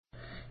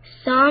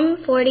Psalm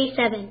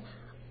 47.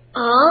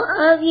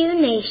 All of you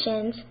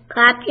nations,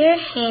 clap your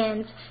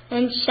hands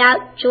and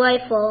shout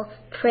joyful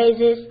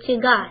praises to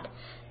God.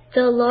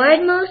 The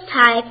Lord Most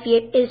High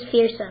is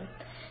fearsome,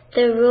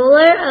 the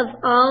ruler of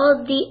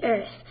all the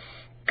earth.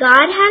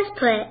 God has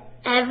put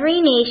every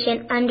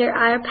nation under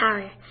our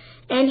power,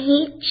 and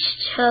He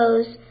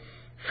chose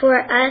for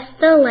us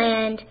the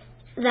land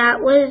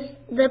that was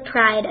the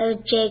pride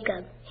of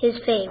Jacob, His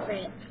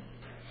favorite.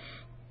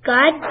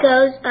 God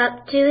goes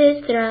up to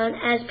His throne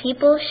as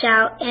people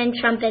shout and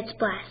trumpets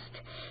blast.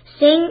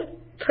 Sing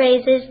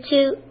praises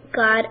to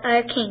God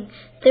our King,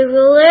 the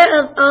ruler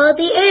of all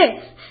the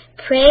earth.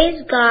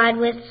 Praise God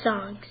with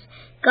songs.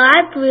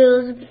 God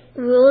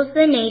rules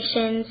the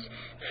nations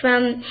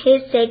from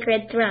His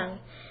sacred throne.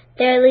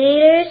 Their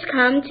leaders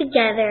come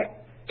together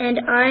and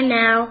are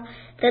now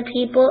the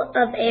people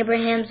of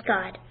Abraham's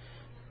God.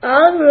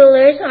 All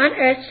rulers on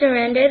earth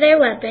surrender their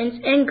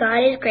weapons, and God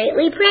is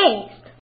greatly praised.